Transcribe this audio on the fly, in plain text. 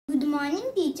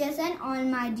morning, teachers and all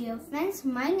my dear friends.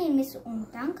 My name is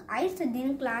Umtang. I study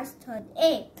in class 3rd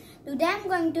A. Today I am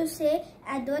going to say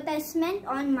advertisement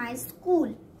on my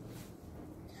school.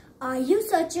 Are you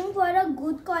searching for a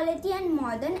good quality and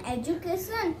modern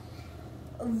education?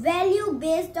 Value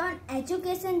based on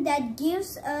education that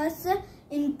gives us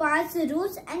imparts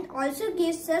roots and also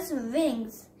gives us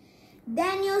wings.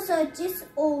 Then your search is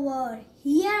over.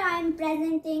 Here I am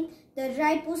presenting the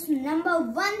Raipur's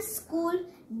 #1 school,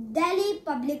 Delhi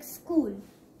Public School.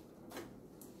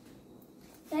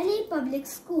 Delhi Public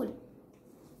School.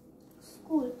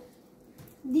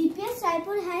 DPS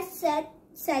Raipur has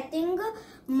setting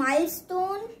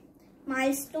milestone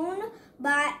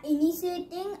by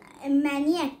initiating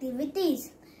many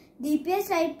activities. DPS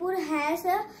Raipur has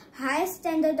a high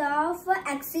standard of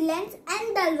excellence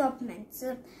and development.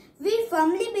 We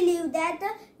firmly believe that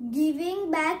giving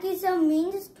back is a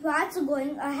means towards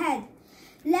going ahead.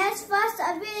 Let's first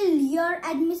avail your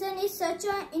admission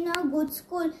in a good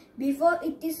school before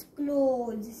it is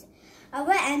closed.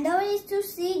 Our endeavor is to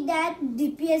see that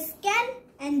DPS can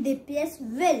and DPS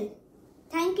will.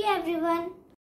 Thank you everyone.